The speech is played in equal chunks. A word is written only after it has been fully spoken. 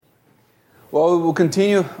Well, we'll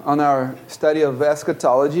continue on our study of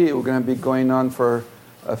eschatology. We're going to be going on for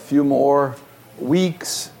a few more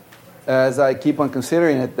weeks. As I keep on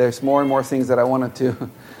considering it, there's more and more things that I wanted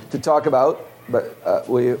to talk about, but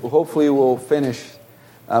we hopefully will finish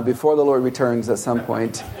before the Lord returns at some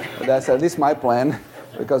point. That's at least my plan,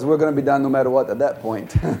 because we're going to be done no matter what at that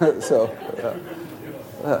point.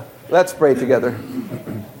 Let's pray together.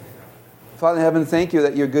 Father in heaven, thank you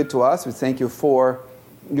that you're good to us. We thank you for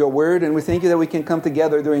your word, and we thank you that we can come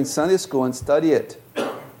together during Sunday school and study it.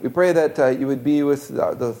 We pray that you would be with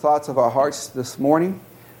the thoughts of our hearts this morning.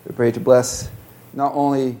 We pray to bless not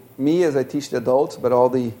only me as I teach the adults, but all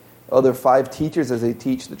the other 5 teachers as they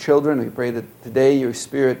teach the children. We pray that today your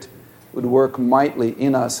Spirit would work mightily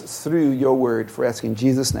in us through your word, for asking in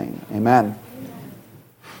Jesus' name. Amen.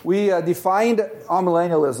 We defined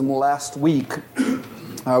amillennialism last week.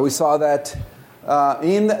 We saw that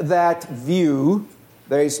in that view,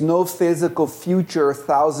 there is no physical future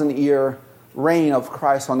 1,000-year reign of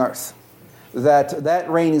Christ on earth. That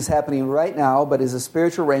reign is happening right now, but is a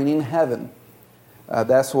spiritual reign in heaven.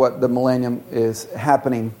 That's what the millennium is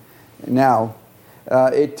happening now.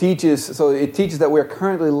 It teaches that we're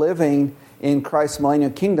currently living in Christ's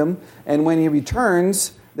millennial kingdom, and when He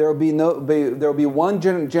returns, there will be one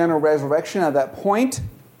general resurrection at that point,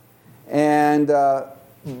 and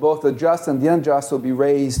both the just and the unjust will be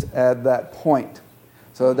raised at that point.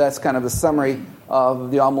 So that's kind of the summary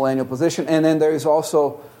of the amillennial position. And then there is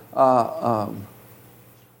also,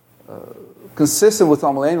 consistent with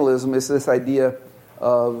amillennialism, is this idea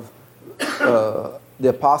of the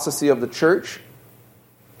apostasy of the church,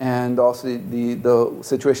 and also the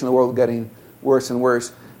situation in the world getting worse and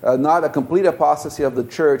worse. Not a complete apostasy of the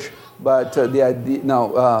church, but the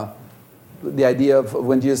idea of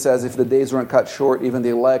when Jesus says, if the days weren't cut short, even the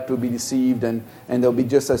elect would be deceived, and there'll be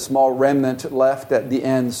just a small remnant left at the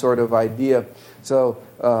end, sort of idea. So,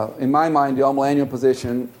 in my mind, the amillennial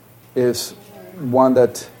position is one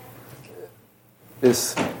that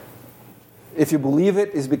is, if you believe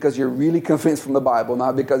it, is because you're really convinced from the Bible,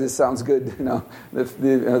 not because it sounds good.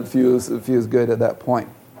 It feels good at that point.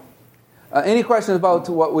 Any questions about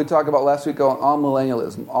what we talked about last week on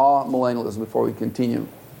amillennialism before we continue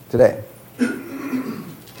today?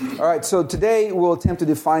 All right, so today we'll attempt to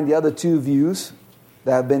define the other 2 views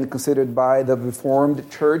that have been considered by the Reformed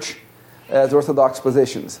Church as orthodox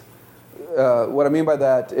positions. What I mean by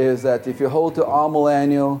that is that if you hold to the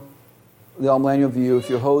amillennial view, if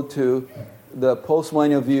you hold to the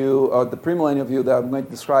postmillennial view or the premillennial view that I'm going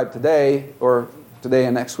to describe today, or today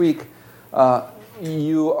and next week,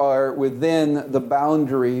 you are within the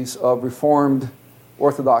boundaries of Reformed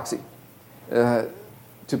orthodoxy.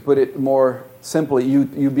 To put it more simply,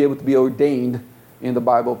 you'd be able to be ordained in the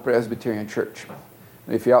Bible Presbyterian Church.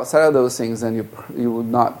 If you're outside of those things, then you would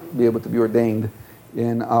not be able to be ordained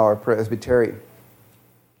in our presbytery.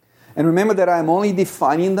 And remember that I'm only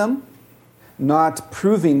defining them, not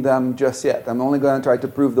proving them just yet. I'm only going to try to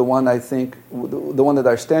prove the one that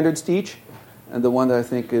our standards teach, and the one that I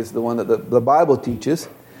think is the one that the Bible teaches.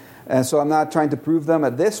 And so I'm not trying to prove them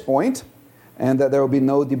at this point, and that there will be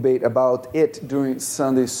no debate about it during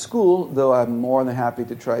Sunday school, though I'm more than happy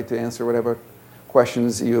to try to answer whatever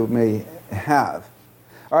questions you may have.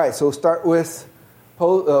 All right, so we'll start with,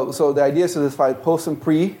 so the idea is to define post and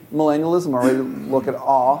pre-millennialism, or look at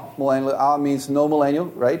millennial. Means no millennial,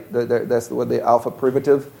 right? That's what the alpha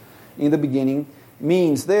privative in the beginning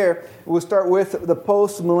means there. We'll start with the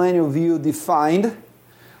post-millennial view defined.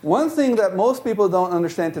 One thing that most people don't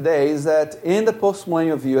understand today is that in the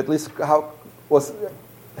post-millennial view, at least how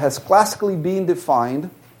has classically been defined,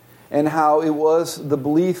 and how it was the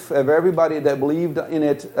belief of everybody that believed in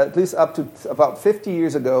it, at least up to about 50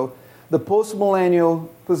 years ago, the post-millennial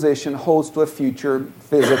position holds to a future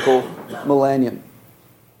physical millennium.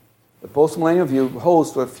 The post-millennial view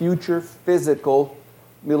holds to a future physical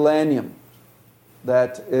millennium.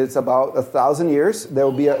 That it's about 1,000 years.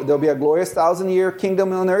 There'll be a glorious 1,000-year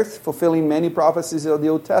kingdom on earth, fulfilling many prophecies of the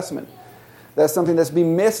Old Testament. That's something that's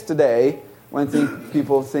been missed today when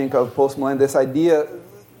people think of postmillennialism. This idea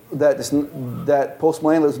that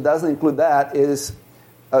postmillennialism doesn't include that is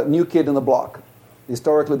a new kid in the block.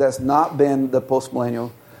 Historically, that's not been the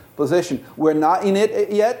postmillennial position. We're not in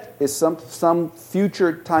it yet. It's some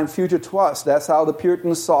future to us. That's how the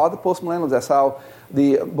Puritans saw the postmillennialism. That's how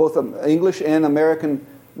both English and American,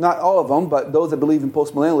 not all of them, but those that believe in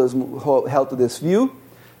postmillennialism held to this view.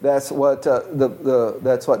 That's what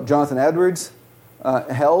that's what Jonathan Edwards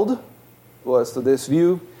held, was to this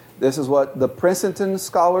view. This is what the Princeton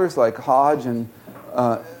scholars like Hodge and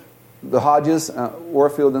the Hodges,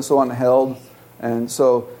 Warfield, and so on held. And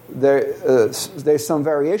so There's some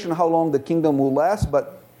variation how long the kingdom will last,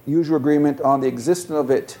 but usual agreement on the existence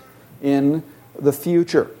of it in the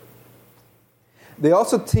future. They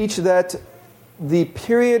also teach that the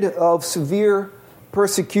period of severe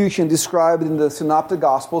persecution described in the Synoptic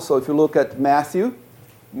Gospels, so if you look at Matthew,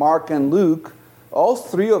 Mark, and Luke, all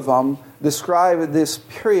three of them describe this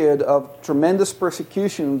period of tremendous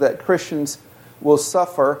persecution that Christians will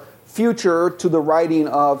suffer future to the writing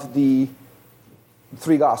of the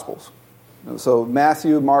three Gospels. So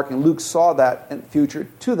Matthew, Mark, and Luke saw that in future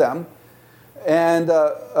to them. And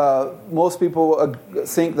most people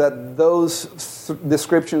think that those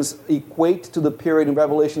descriptions equate to the period in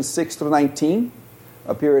Revelation 6 through 19,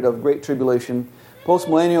 a period of great tribulation.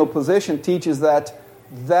 Postmillennial position teaches that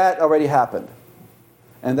already happened.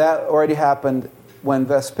 And that already happened when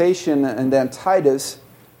Vespasian and then Titus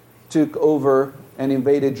took over and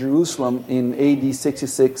invaded Jerusalem in AD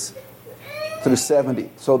 66 through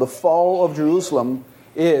 70. So the fall of Jerusalem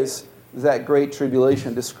is that great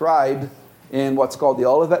tribulation described in what's called the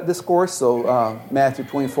Olivet Discourse. So Matthew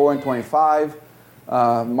 24 and 25,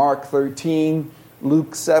 Mark 13,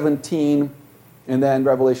 Luke 17, and then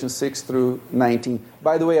Revelation 6 through 19.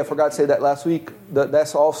 By the way, I forgot to say that last week.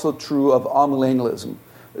 That's also true of amillennialism.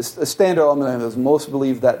 Standard amillennialism. Most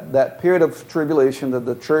believe that that period of tribulation that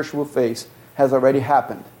the church will face has already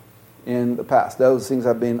happened in the past. Those things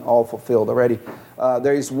have been all fulfilled already.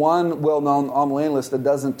 There is one well-known amillennialist that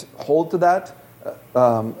doesn't hold to that.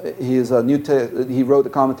 He wrote a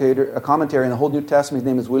commentary on the whole New Testament.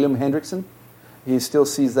 His name is William Hendrickson. He still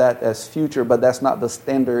sees that as future, but that's not the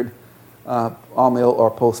standard amill or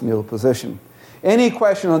post-mill position. Any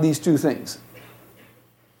question on these two things?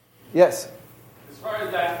 Yes? As far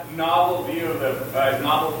as that novel view of the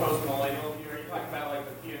novel post-millennial view, are you talking about like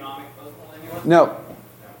the theonomic post-millennialist? No.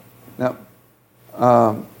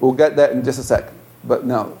 We'll get that in just a second, but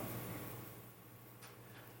no.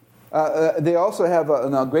 They also have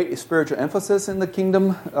a great spiritual emphasis in the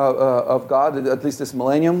kingdom of God, at least this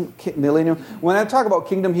millennium. When I talk about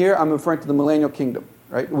kingdom here, I'm referring to the millennial kingdom,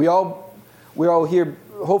 right? We all here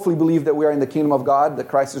hopefully believe that we are in the kingdom of God, that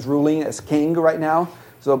Christ is ruling as king right now.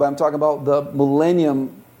 So, but I'm talking about the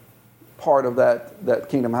millennium part of that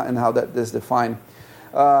kingdom and how that is defined.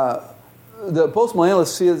 The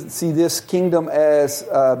postmillennialists see this kingdom as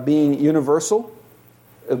being universal.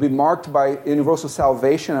 It'll be marked by universal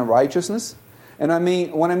salvation and righteousness. And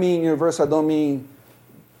when I mean universal, I don't mean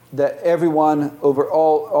that everyone over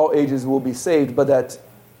all ages will be saved, but that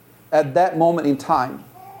at that moment in time,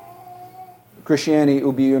 Christianity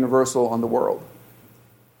will be universal on the world.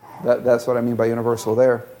 That's what I mean by universal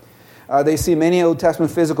there. They see many Old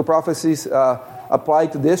Testament physical prophecies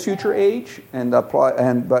applied to this future age,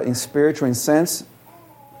 but in spiritual in sense.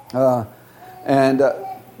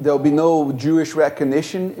 There'll be no Jewish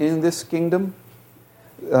recognition in this kingdom,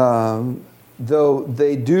 though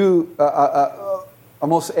they do.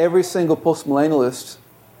 Almost every single postmillennialist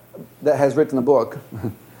that has written a book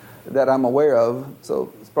that I'm aware of,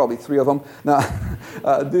 so it's probably 3 of them,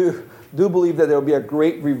 do believe that there will be a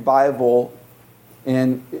great revival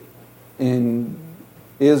in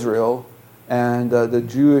Israel, and the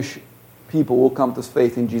Jewish people will come to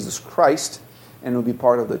faith in Jesus Christ and will be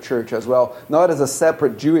part of the church as well. Not as a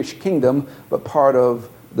separate Jewish kingdom, but part of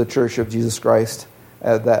the church of Jesus Christ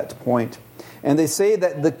at that point. And they say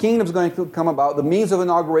that the kingdom is going to come about, the means of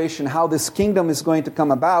inauguration, how this kingdom is going to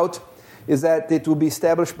come about, is that it will be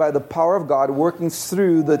established by the power of God working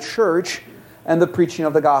through the church and the preaching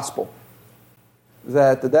of the gospel.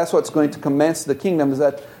 That's what's going to commence the kingdom, is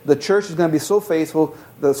that the church is going to be so faithful,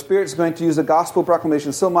 the Spirit is going to use the gospel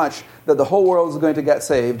proclamation so much that the whole world is going to get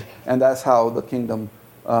saved, and that's how the kingdom,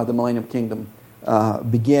 the millennium kingdom,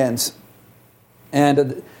 begins.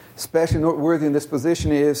 And especially noteworthy in this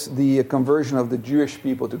position is the conversion of the Jewish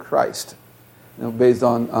people to Christ, based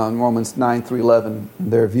on Romans 9 through 11, in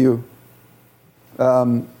their view.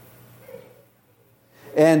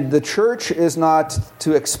 And the church is not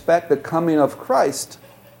to expect the coming of Christ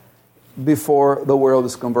before the world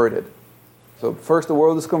is converted. So first the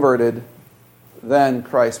world is converted, then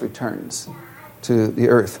Christ returns to the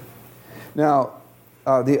earth. Now,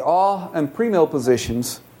 the all and premill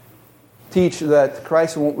positions teach that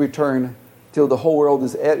Christ won't return till the whole world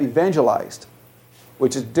is evangelized,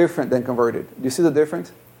 which is different than converted. Do you see the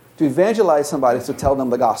difference? To evangelize somebody is to tell them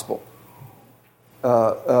the gospel.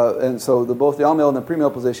 And so both the all-mill and the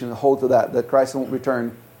pre-mill position hold to that Christ won't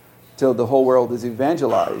return till the whole world is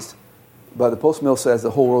evangelized. But the post-mill says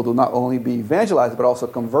the whole world will not only be evangelized, but also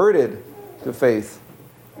converted to faith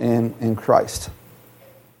in Christ.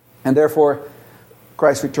 And therefore,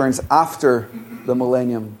 Christ returns after the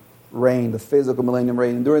millennium reign, the physical millennium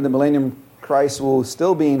reign. And during the millennium, Christ will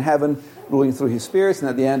still be in heaven, ruling through his spirits, and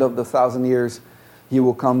at the end of the 1,000 years, he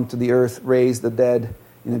will come to the earth, raise the dead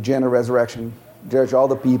in a general resurrection, judge all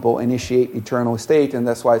the people, initiate eternal state, and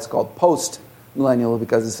that's why it's called post-millennial,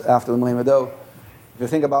 because it's after the millennium. Though, if you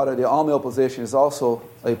think about it, the all-male position is also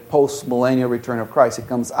a post-millennial return of Christ. It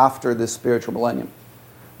comes after this spiritual millennium.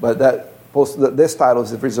 But this title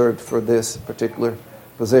is reserved for this particular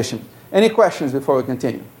position. Any questions before we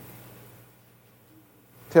continue?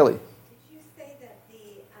 Tilly. Did you say that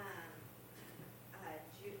the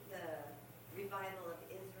revival of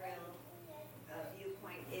Israel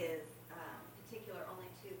viewpoint is particular only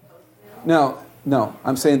to post-mill? No.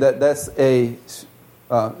 I'm saying that that's is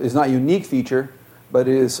not a unique feature, but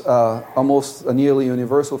it is almost a nearly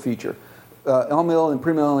universal feature. All-mill and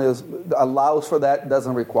premillennialism allows for that,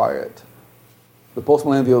 doesn't require it. The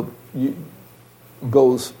post-millennial view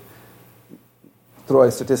goes through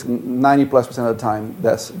a statistic 90+% of the time.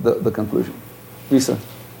 That's the conclusion. Lisa.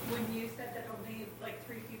 When you said that only like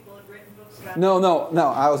 3 people had written books about No.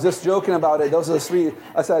 I was just joking about it. Those are the 3.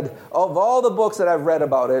 I said of all the books that I've read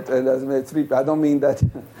about it, and there's 3. I don't mean that.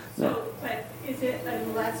 No. So, but is it a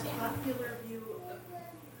less popular view of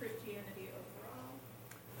Christianity overall?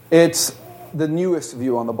 It's the newest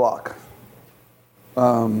view on the block.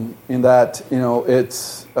 In that,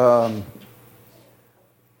 it's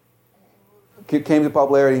came to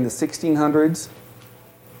popularity in the 1600s,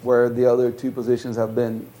 where the other 2 positions have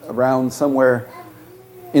been around somewhere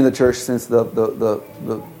in the church since the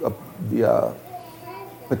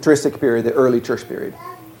patristic period, the early church period.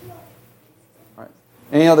 All right.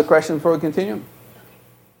 Any other questions before we continue?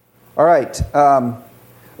 All right.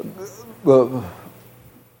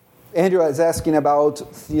 Andrew is asking about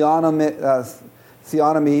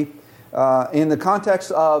theonomy. In the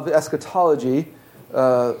context of eschatology,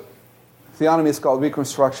 theonomy is called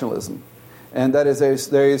Reconstructionalism. And that is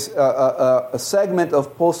there is a segment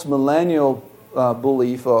of post-millennial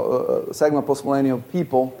belief, a segment of post-millennial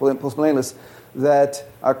people, post-millennialists, that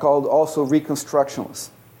are called also Reconstructionists.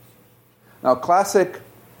 Now, classic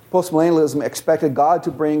post-millennialism expected God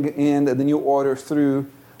to bring in the new order through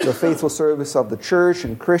the faithful service of the church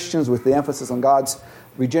and Christians, with the emphasis on God's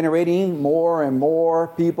regenerating more and more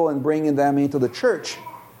people and bringing them into the church.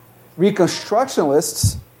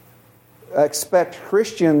 Reconstructionists expect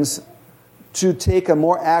Christians to take a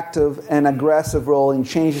more active and aggressive role in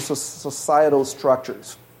changing societal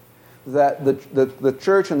structures. That the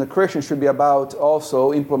church and the Christians should be about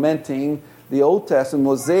also implementing the Old Testament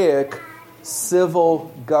Mosaic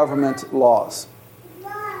civil government laws.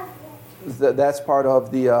 That's part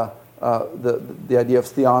of the idea of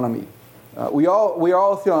theonomy. We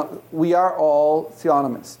are all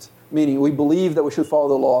theonomists, meaning we believe that we should follow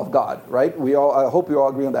the law of God, right? I hope we all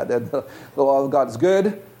agree on that the law of God is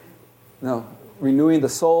good. Renewing the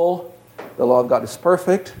soul, the law of God is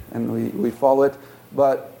perfect, and we follow it.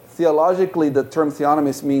 But theologically, the term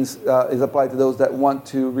theonomist is applied to those that want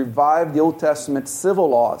to revive the Old Testament civil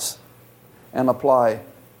laws and apply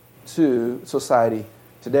to society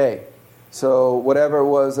today. So whatever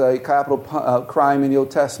was a capital crime in the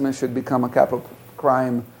Old Testament should become a capital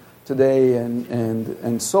crime today,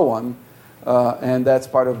 and so on. And that's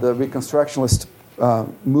part of the Reconstructionist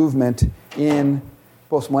movement in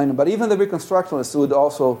post-millennium. But even the Reconstructionists would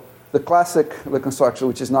also, the classic Reconstruction,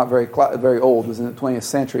 which is not very old, was in the 20th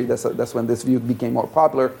century, that's when this view became more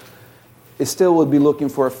popular, it still would be looking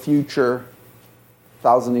for a future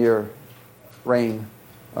 1,000-year reign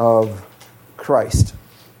of Christ.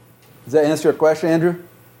 Does that answer your question, Andrew?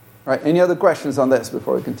 All right, any other questions on this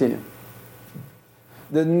before we continue?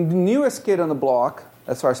 The newest kid on the block,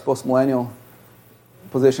 as far as post-millennial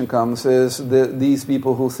position comes, is these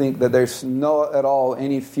people who think that there's no at all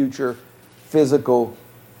any future physical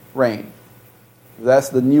reign. That's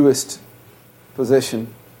the newest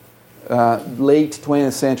position. Late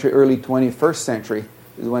 20th century, early 21st century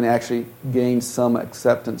is when it actually gained some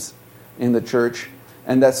acceptance in the church.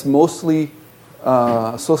 And that's mostly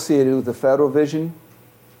associated with the Federal Vision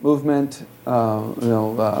movement.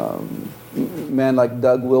 Men like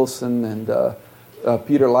Doug Wilson and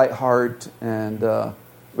Peter Leithart and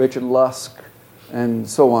Richard Lusk and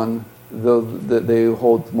so on, they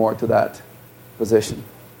hold more to that position.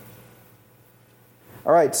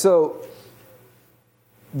 All right, so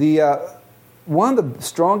one of the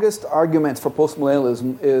strongest arguments for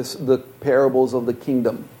postmillennialism is the parables of the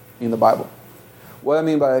kingdom in the Bible. What I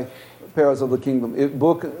mean by parables of the kingdom,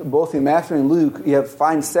 both in Matthew and Luke, you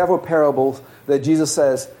find several parables that Jesus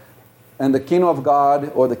says, and the kingdom of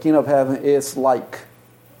God or the kingdom of heaven is like.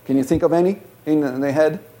 Can you think of any in the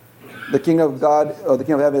head? The kingdom of God or the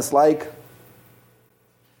kingdom of heaven is like?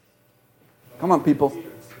 Come on, people.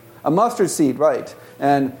 A mustard seed, right.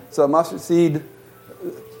 And so a mustard seed,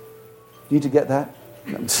 need to get that?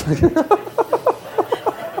 No, I'm just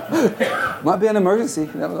might be an emergency.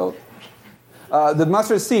 You never know. The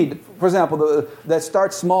mustard seed, for example, that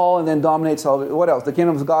starts small and then dominates all of it. What else? The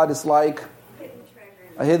kingdom of God is like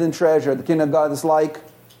a hidden treasure. The kingdom of God is like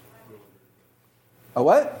a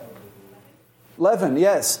what? Leaven,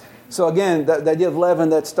 yes. So again, the idea of leaven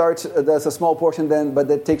that starts, that's a small portion then, but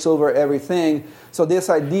that takes over everything. So this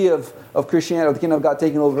idea of Christianity, the kingdom of God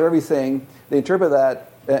taking over everything, they interpret that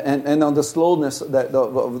and on the slowness that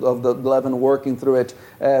of the leaven working through it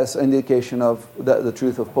as an indication of the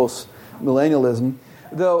truth of post-millennialism.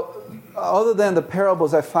 Though, other than the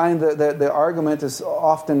parables, I find that the argument is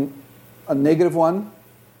often a negative one,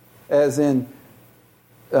 as in,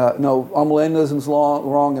 no, amillennialism is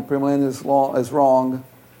wrong and premillennialism is wrong,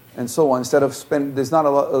 and so on. Instead of there's not a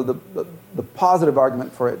lot of the positive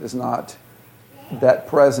argument for it is not that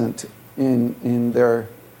present in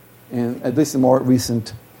at least in more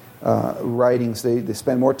recent writings. They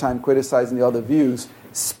spend more time criticizing the other views,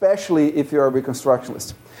 especially if you're a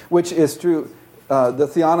Reconstructionist, which is true. The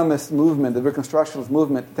theonomist movement, the Reconstructionist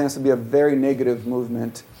movement, tends to be a very negative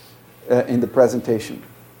movement in the presentation.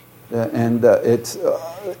 And it's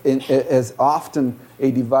as often a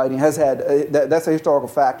dividing, has had, that's a historical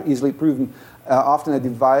fact, easily proven, often a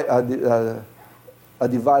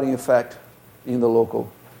dividing effect in the local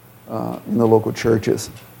churches.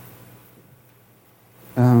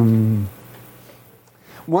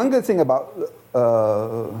 One good thing about,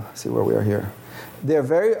 let's see where we are here. They're a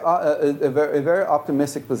very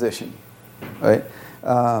optimistic position, right?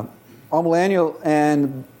 Amillennial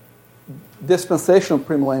and dispensational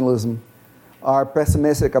premillennialism are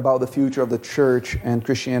pessimistic about the future of the church and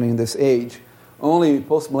Christianity in this age. Only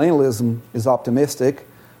postmillennialism is optimistic.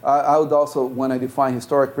 I would also, when I define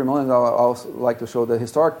historic premillennials, I would also like to show that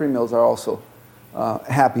historic premills are also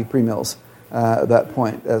happy premills at that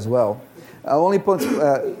point as well. Only points,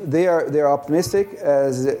 they are optimistic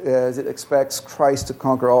as it expects Christ to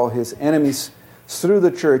conquer all his enemies through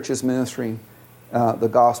the church's ministering the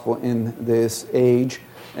gospel in this age.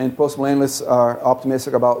 And postmillennialists are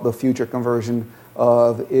optimistic about the future conversion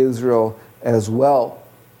of Israel as well.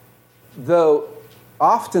 Though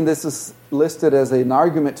often this is listed as an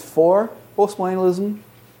argument for postmillennialism,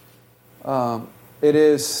 it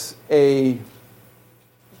is a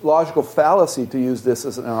logical fallacy to use this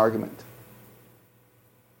as an argument.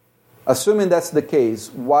 Assuming that's the case,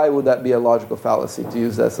 why would that be a logical fallacy to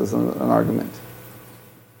use this as an argument?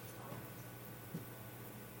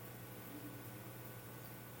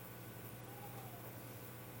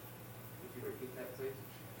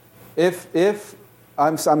 If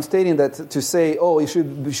I'm stating that to say, oh, you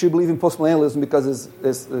should believe in postmillennialism because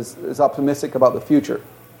it's optimistic about the future,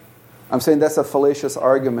 I'm saying that's a fallacious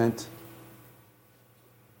argument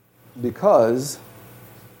because,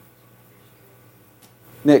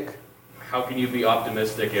 Nick. How can you be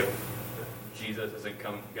optimistic if Jesus isn't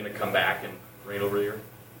going to come back and reign over the earth?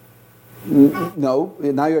 No,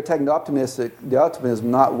 now you're attacking the optimism,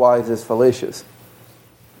 not why it is fallacious.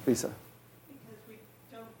 Lisa.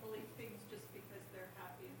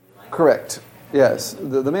 Correct. Yes.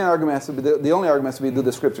 The main argument has to be the only argument has to be, do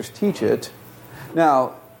the scriptures teach it?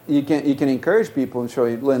 Now you can encourage people and show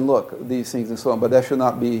you, Lynn, look, these things and so on, but that should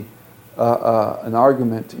not be an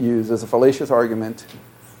argument used as a fallacious argument.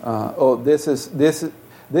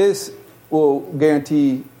 This will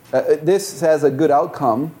guarantee this has a good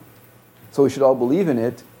outcome, so we should all believe in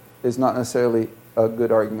it. Is not necessarily a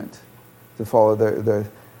good argument to follow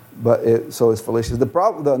so it's fallacious.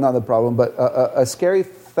 Not the problem, but a scary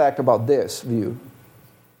fact about this view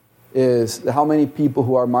is how many people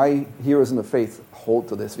who are my heroes in the faith hold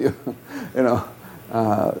to this view.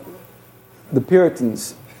 The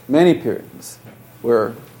Puritans, many Puritans,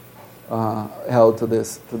 were held to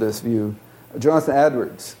this view. Jonathan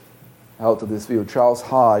Edwards held to this view. Charles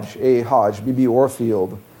Hodge, A. Hodge, B.B.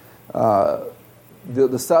 Orfield,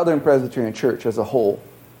 the Southern Presbyterian Church as a whole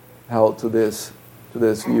held to this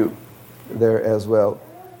view there as well.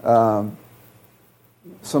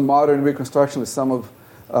 Some modern Reconstructionists, some of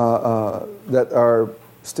that are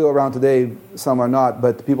still around today, some are not,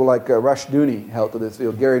 but people like Rush Dooney held to this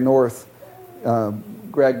view. Gary North,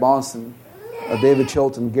 Greg Bahnsen, David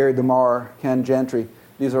Chilton, Gary DeMar, Ken Gentry.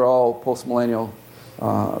 These are all post-millennial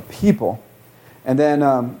people. And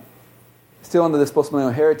then still under this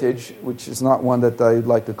post-millennial heritage, which is not one that I'd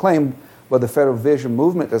like to claim, but the Federal Vision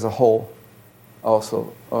movement as a whole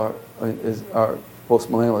also are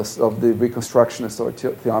post-millennialists of the Reconstructionist or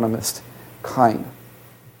theonomist kind.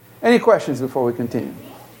 Any questions before we continue?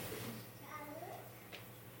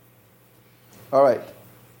 All right.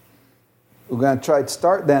 We're going to try to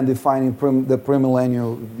start then defining the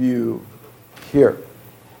premillennial view here.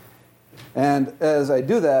 And as I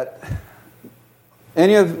do that,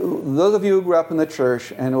 those of you who grew up in the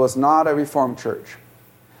church and it was not a Reformed church,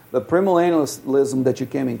 the premillennialism that you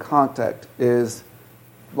came in contact is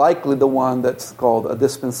likely the one that's called a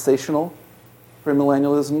dispensational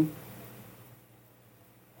premillennialism.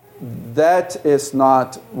 That is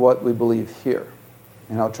not what we believe here.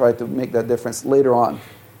 And I'll try to make that difference later on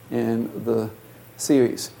in the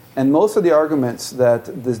series. And most of the arguments that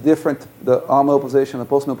the amillennial position, the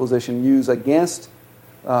postmillennial position use against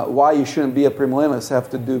why you shouldn't be a premillennialist have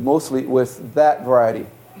to do mostly with that variety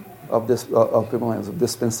of premillennialism,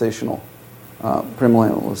 dispensational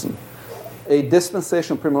premillennialism. A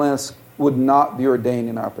dispensational premillennialist would not be ordained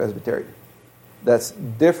in our presbytery. That's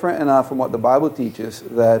different enough from what the Bible teaches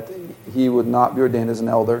that he would not be ordained as an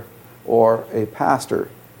elder or a pastor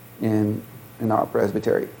in our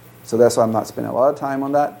presbytery. So that's why I'm not spending a lot of time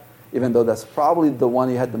on that, even though that's probably the one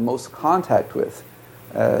you had the most contact with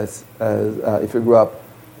as if you grew up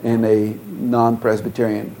in a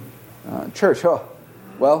non-Presbyterian church. Oh,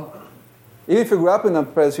 well, even if you grew up in a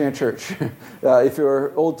Presbyterian church, if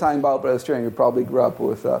you're old-time Bible Presbyterian, you probably grew up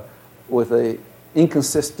with a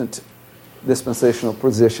inconsistent dispensational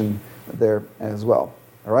position there as well.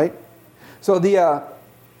 All right? So the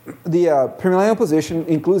premillennial position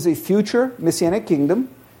includes a future messianic kingdom,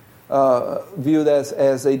 viewed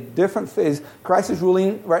as a different phase. Christ is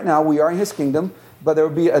ruling right now. We are in his kingdom, but there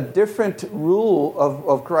will be a different rule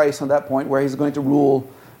of Christ on that point where he's going to rule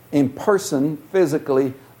in person,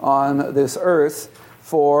 physically, on this earth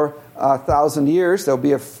for 1,000 years. There will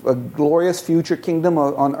be a glorious future kingdom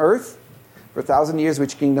on earth for 1,000 years,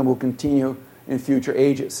 which kingdom will continue in future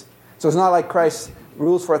ages. So it's not like Christ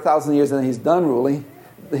rules for 1,000 years and then he's done ruling.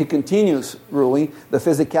 He continues ruling. The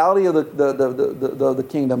physicality of the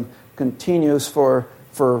kingdom continues for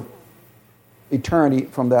eternity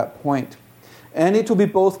from that point. And it will be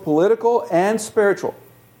both political and spiritual.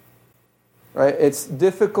 Right? It's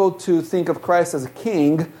difficult to think of Christ as a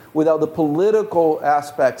king without the political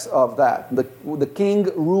aspects of that. The king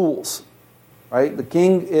rules. Right? The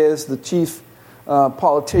king is the chief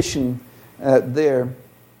politician there.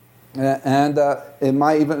 And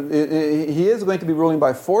he is going to be ruling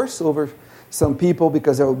by force over some people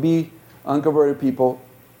because there will be unconverted people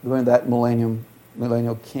during that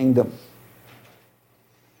millennial kingdom.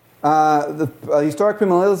 The historic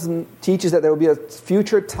premillennialism teaches that there will be a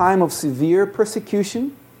future time of severe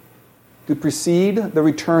persecution to precede the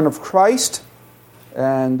return of Christ,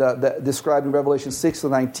 and that described in Revelation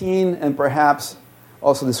 6-19, and perhaps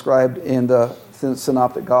also described in the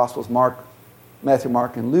Synoptic Gospels, Matthew,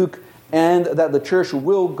 Mark, and Luke, and that the church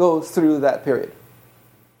will go through that period.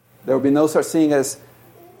 There will be no such thing as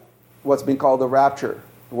what's been called the rapture,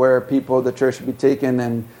 where the church will be taken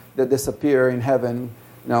and they disappear in heaven.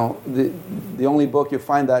 No, the only book you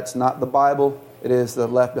find that's not the Bible, it is the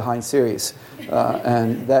Left Behind series.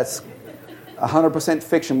 And that's 100%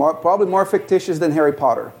 fiction, probably more fictitious than Harry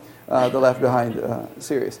Potter, the Left Behind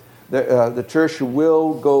series. The church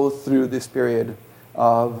will go through this period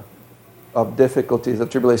of difficulties, of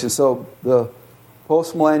tribulation. So the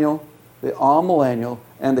post-millennial, the amillennial,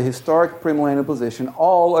 and the historic premillennial position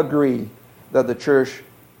all agree that the church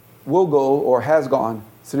will go or has gone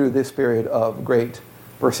through this period of great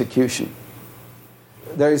persecution.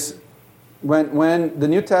 When the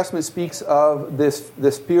New Testament speaks of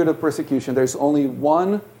this period of persecution, there's only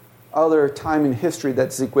one other time in history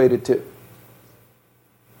that's equated to.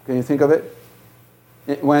 Can you think of it?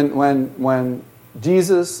 When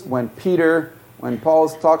Jesus, when Peter, when Paul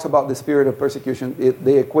talks about this period of persecution,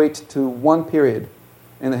 they equate to one period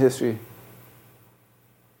in the history.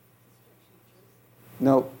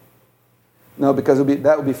 No, because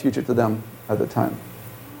that would be future to them at the time.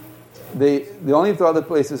 The only other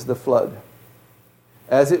place is the flood,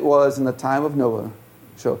 as it was in the time of Noah.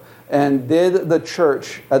 And did the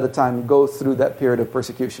church at the time go through that period of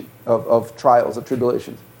persecution, of trials, of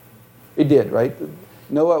tribulations? It did, right?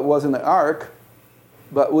 Noah was in the ark,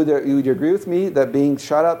 but would you agree with me that being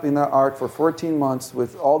shut up in the ark for 14 months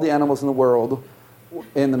with all the animals in the world,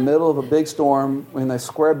 in the middle of a big storm, in a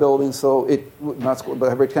square building, so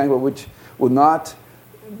rectangular, which would not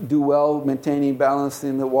do well maintaining balance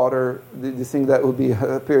in the water, do you think that would be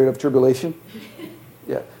a period of tribulation?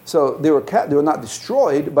 Yeah. So they were not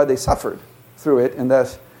destroyed, but they suffered through it, and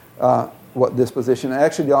that's what this position. And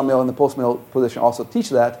actually, the amillennial and the postmillennial position also teach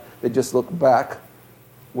that. They just look back,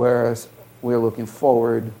 whereas we're looking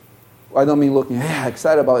forward. I don't mean looking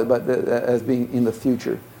excited about it, but as being in the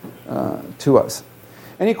future to us.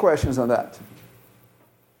 Any questions on that?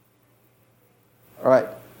 All right.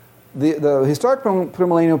 The historic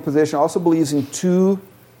premillennial position also believes in two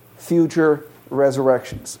future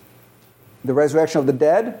resurrections. The resurrection of the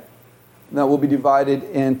dead, that will be divided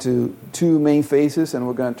into two main phases, and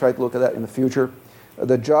we're going to try to look at that in the future.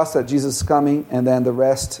 The just at Jesus' coming, and then the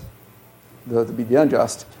rest, to be the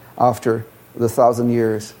unjust, after the 1,000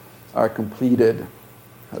 years are completed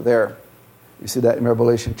there. You see that in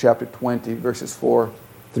Revelation chapter 20, verses 4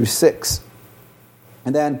 through 6.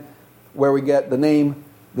 And then where we get the name,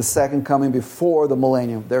 the second coming before the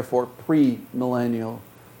millennium, therefore pre-millennial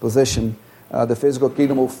position. The physical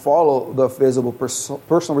kingdom will follow the visible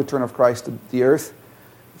personal return of Christ to the earth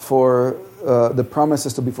for the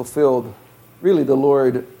promises to be fulfilled. Really, the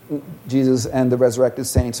Lord Jesus and the resurrected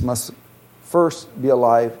saints must first be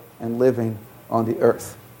alive and living on the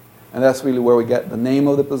earth. And that's really where we get the name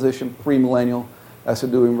of the position, premillennial, as to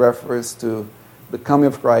do in reference to the coming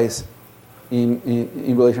of Christ in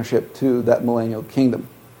relationship to that millennial kingdom.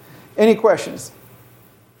 Any questions?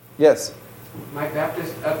 Yes? My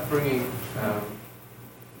Baptist upbringing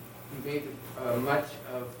made much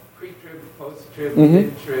of pre-trib, post-trib,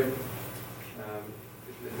 mid-trib.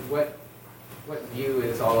 What view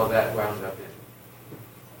is all of that wound up in?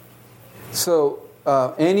 So,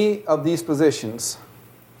 any of these positions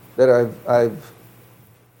that I've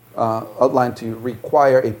outlined to you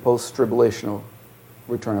require a post-tribulational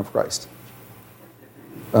return of Christ.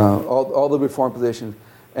 All the Reformed positions.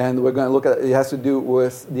 And we're going to look at it has to do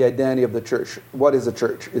with the identity of the church. What is the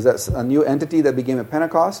church? Is that a new entity that began at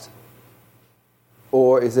Pentecost?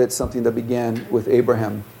 Or is it something that began with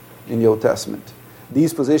Abraham in the Old Testament?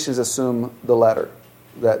 These positions assume the latter,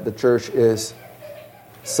 that the church is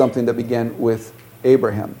something that began with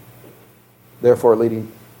Abraham, therefore leading,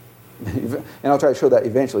 and I'll try to show that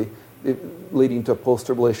eventually, leading to a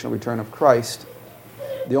post-tribulational return of Christ.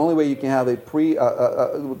 The only way you can have a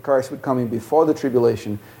Christ coming before the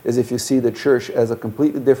tribulation is if you see the church as a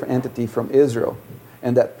completely different entity from Israel,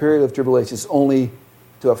 and that period of tribulation is only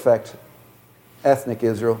to affect ethnic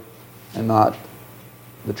Israel and not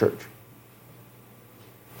the church.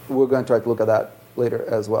 We're going to try to look at that later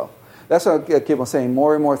as well. That's what I keep on saying.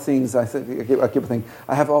 More and more things. I keep thinking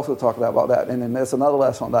I have also talked about that, and then there's another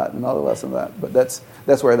lesson on that, another lesson on that. But that's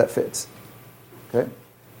where that fits. Okay.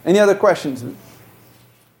 Any other questions?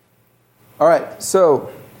 All right.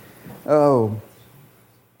 So,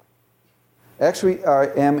 actually, I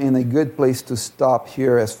am in a good place to stop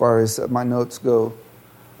here as far as my notes go.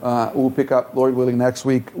 We'll pick up, Lord willing, next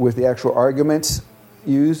week with the actual arguments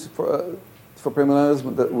used for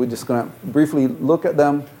premillennialism. We're just going to briefly look at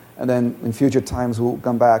them. And then in future times, we'll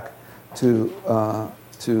come back to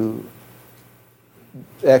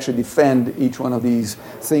actually defend each one of these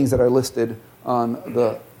things that are listed on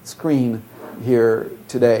the screen here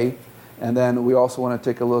today. And then we also want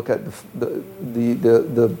to take a look at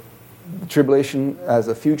the tribulation as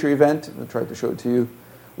a future event. I'll try to show it to you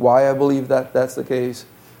why I believe that that's the case.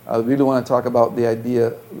 I really want to talk about the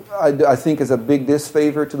idea. I think it's a big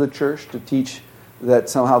disfavor to the church to teach that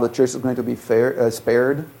somehow the church is going to be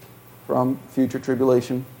spared from future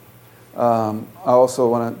tribulation. I also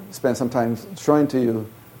want to spend some time showing to you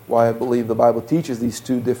why I believe the Bible teaches these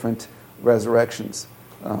two different resurrections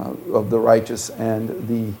of the righteous and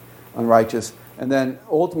the unrighteous. And then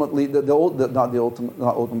ultimately, the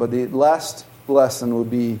last lesson would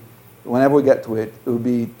be, whenever we get to it, it would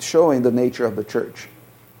be showing the nature of the church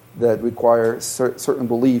that requires certain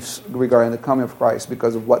beliefs regarding the coming of Christ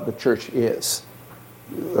because of what the church is,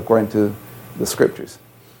 according to the Scriptures.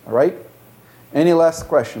 All right? Any last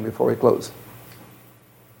question before we close?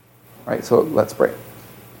 All right, so let's pray.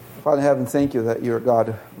 Father in heaven, thank you that you're a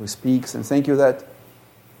God who speaks, and thank you that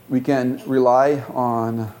we can rely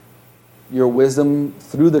on your wisdom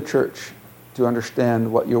through the church to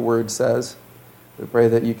understand what your word says. We pray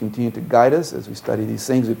that you continue to guide us as we study these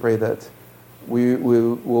things. We pray that we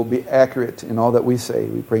will be accurate in all that we say.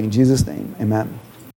 We pray in Jesus' name. Amen.